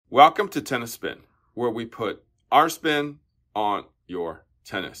Welcome to Tennis Spin, where we put our spin on your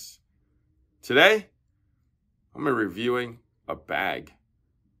tennis. Today, I'm reviewing a bag.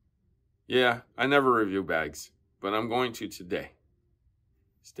 Yeah, I never review bags, but I'm going to today.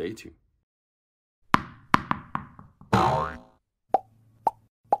 Stay tuned. All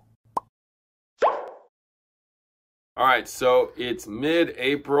right, so it's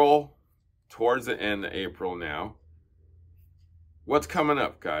mid-April, towards the end of April now. What's coming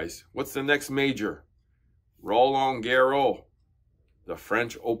up, guys? What's the next major? Roland Garros, the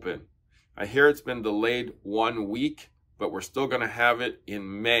French Open. I hear it's been delayed 1 week, but we're still going to have it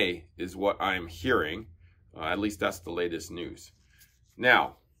in May, is what I'm hearing. At least that's the latest news.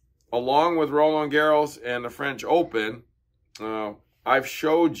 Now, along with Roland Garros and the French Open, I've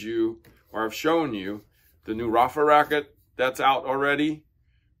shown you the new Rafa racket that's out already,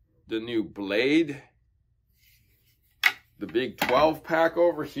 the new blade, the big 12-pack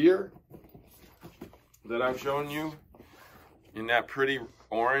over here that I've shown you in that pretty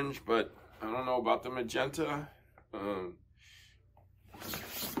orange, but I don't know about the magenta.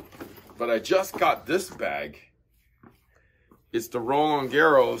 But I just got this bag. It's the Roland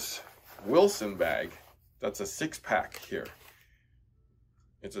Garros Wilson bag. That's a 6-pack here.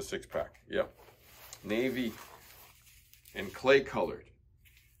 It's a 6-pack, yep. Navy and clay colored.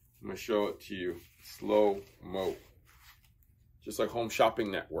 I'm gonna show it to you slow mo. Just like Home Shopping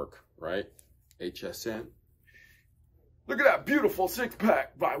Network, right? HSN. Look at that beautiful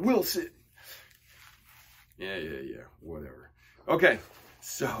 6-pack by Wilson. Yeah, whatever. Okay,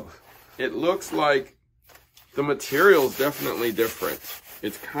 so it looks like the material's definitely different.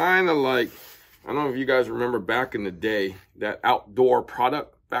 It's kind of like, I don't know if you guys remember back in the day, that outdoor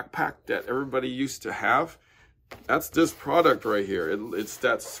product backpack that everybody used to have. That's this product right here. It's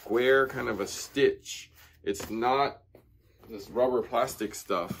that square kind of a stitch. It's not this rubber plastic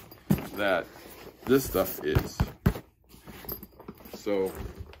stuff that this stuff is. So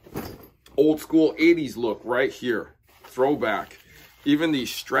old school 80s look right here. Throwback. Even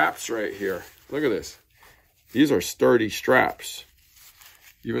these straps right here. Look at this. These are sturdy straps.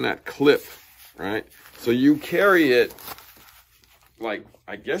 Even that clip, right? So you carry it like,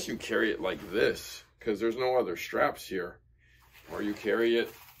 I guess you carry it like this, because there's no other straps here. Or you carry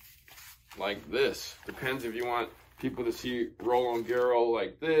it like this. Depends if you want people to see Roland Garros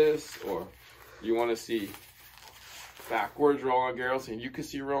like this, or you want to see backwards Roland Garros, and you can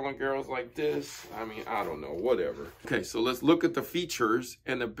see Roland Garros like this. I mean, I don't know, whatever. Okay, so let's look at the features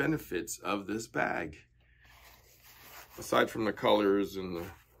and the benefits of this bag. Aside from the colors and the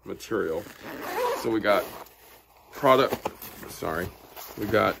material. So we got we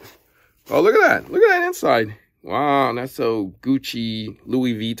got, oh, look at that inside. Wow, that's so Gucci,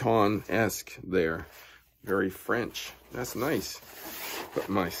 Louis Vuitton-esque there. Very French. That's nice. Put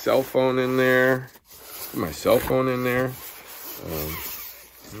my cell phone in there. I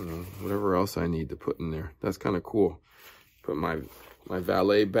don't know, whatever else I need to put in there. That's kind of cool. Put my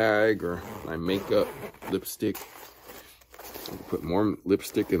valet bag or my makeup, lipstick. Put more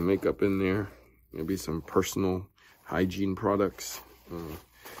lipstick and makeup in there. Maybe some personal hygiene products.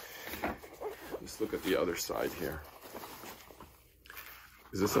 Let's look at the other side here.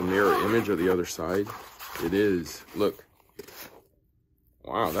 Is this a mirror image of the other side? It is. Look.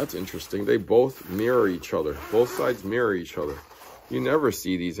 Wow, that's interesting. They both mirror each other. Both sides mirror each other. You never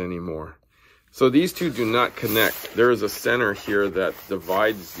see these anymore. So these two do not connect. There is a center here that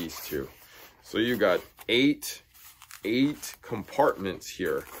divides these two. So you got eight compartments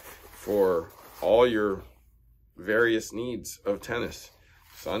here for all your various needs of tennis.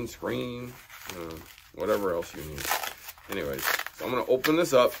 Sunscreen, whatever else you need. Anyways, so I'm going to open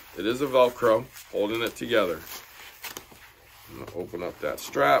this up. It is a Velcro holding it together. I'm going to open up that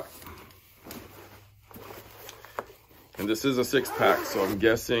strap. And this is a 6-pack, so I'm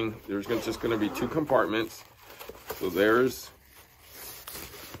guessing there's just going to be 2 compartments. So there's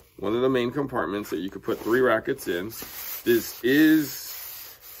one of the main compartments that you could put 3 rackets in. This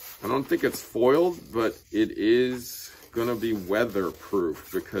is, I don't think it's foiled, but it is going to be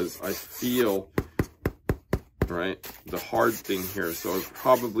weatherproof because I feel, right, the hard thing here. So it'll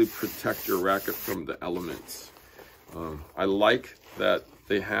probably protect your racket from the elements. I like that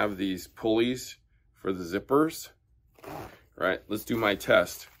they have these pulleys for the zippers. Right, let's do my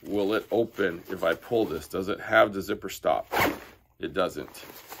test. Will it open if I pull this? Does it have the zipper stop? It doesn't.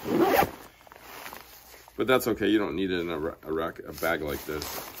 But that's okay. You don't need it in a bag like this.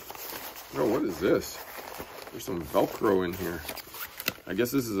 Oh, what is this? There's some Velcro in here. I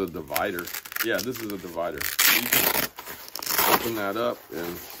guess this is a divider. Yeah, this is a divider. You can open that up and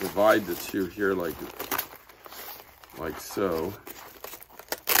divide the two here like so.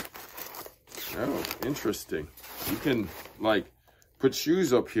 Oh, interesting. You can like put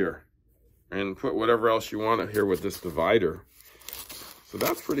shoes up here and put whatever else you want up here with this divider. So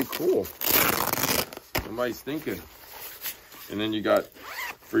that's pretty cool. Somebody's thinking. And then you got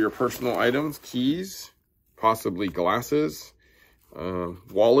for your personal items, keys, possibly glasses,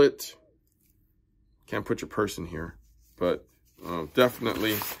 wallet. Can't put your purse in here, but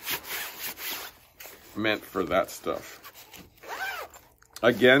definitely meant for that stuff.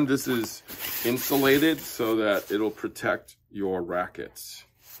 Again, this is insulated so that it'll protect your rackets.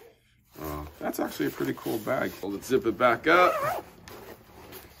 That's actually a pretty cool bag. Well, let's zip it back up.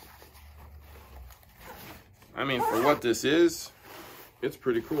 I mean, for what this is, it's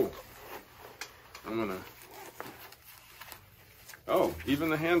pretty cool. I'm gonna, oh, even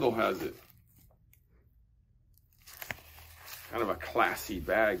the handle has it. Kind of a classy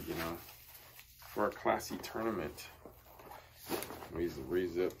bag, you know, for a classy tournament.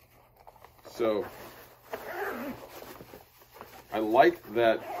 Re-zip. So, I like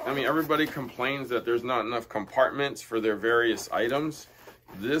that. I mean, everybody complains that there's not enough compartments for their various items.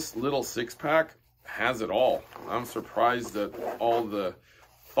 This little 6-pack has it all. I'm surprised at all the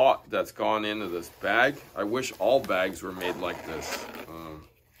thought that's gone into this bag. I wish all bags were made like this.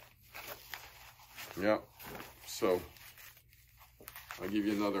 Yeah, so I'll give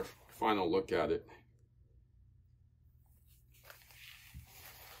you another final look at it.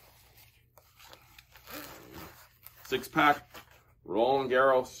 Six-pack, Roland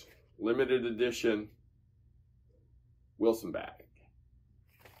Garros, limited edition, Wilson bag.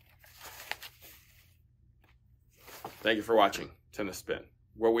 Thank you for watching Tennis Spin,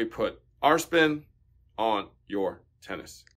 where we put our spin on your tennis.